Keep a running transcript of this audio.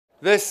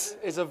This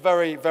is a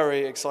very, very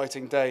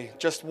exciting day.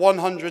 Just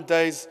 100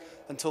 days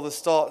until the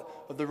start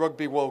of the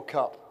Rugby World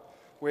Cup.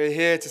 We're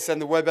here to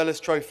send the Webb Ellis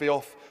Trophy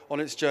off on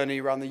its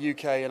journey around the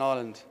UK and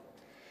Ireland.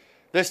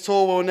 This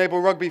tour will enable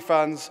rugby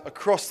fans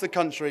across the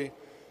country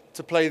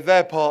to play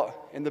their part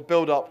in the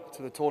build-up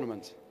to the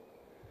tournament.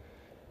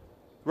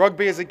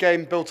 Rugby is a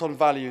game built on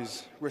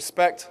values: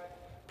 respect,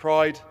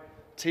 pride,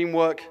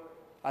 teamwork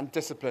and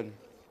discipline.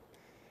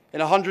 In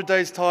 100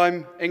 days'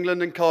 time,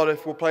 England and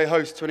Cardiff will play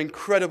host to an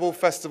incredible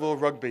festival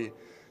of rugby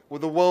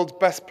with the world's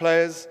best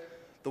players,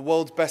 the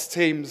world's best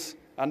teams,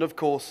 and of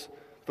course,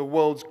 the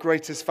world's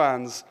greatest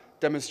fans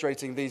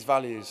demonstrating these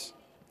values.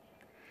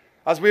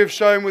 As we have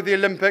shown with the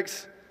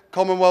Olympics,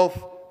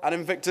 Commonwealth and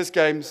Invictus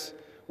Games,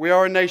 we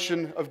are a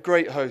nation of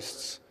great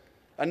hosts,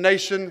 a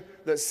nation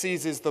that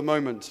seizes the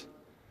moment.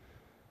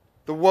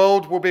 The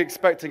world will be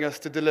expecting us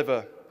to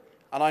deliver,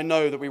 and I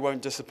know that we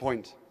won't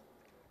disappoint.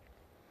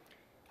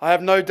 I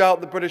have no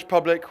doubt the British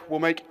public will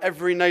make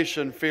every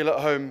nation feel at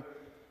home,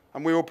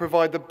 and we will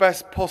provide the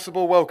best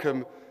possible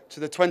welcome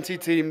to the 20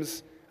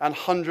 teams and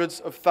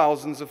hundreds of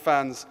thousands of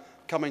fans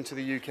coming to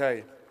the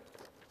UK.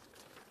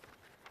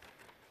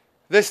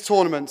 This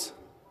tournament,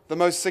 the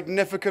most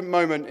significant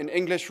moment in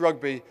English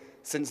rugby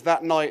since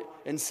that night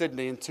in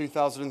Sydney in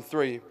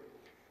 2003,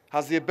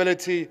 has the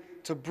ability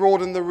to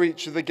broaden the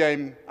reach of the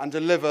game and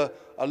deliver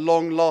a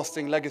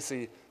long-lasting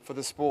legacy for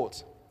the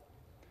sport.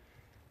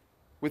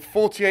 With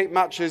 48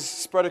 matches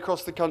spread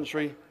across the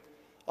country,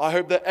 I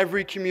hope that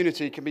every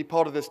community can be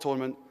part of this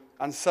tournament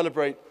and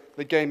celebrate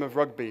the game of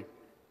rugby.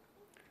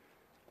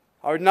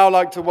 I would now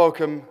like to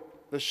welcome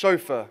the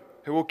chauffeur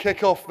who will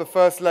kick off the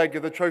first leg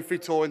of the trophy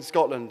tour in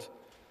Scotland,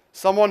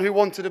 someone who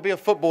wanted to be a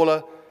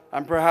footballer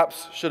and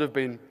perhaps should have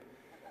been.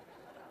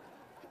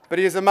 But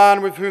he is a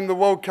man with whom the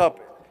World Cup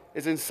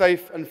is in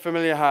safe and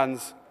familiar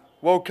hands.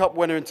 World Cup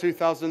winner in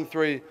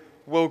 2003,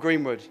 Will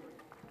Greenwood.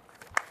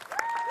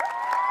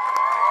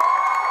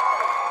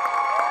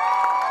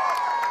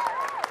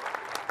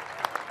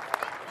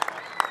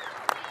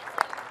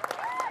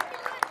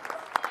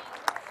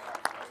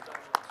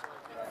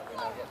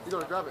 You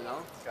got to grab it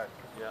now. Go.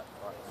 Yeah.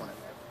 Right, on it.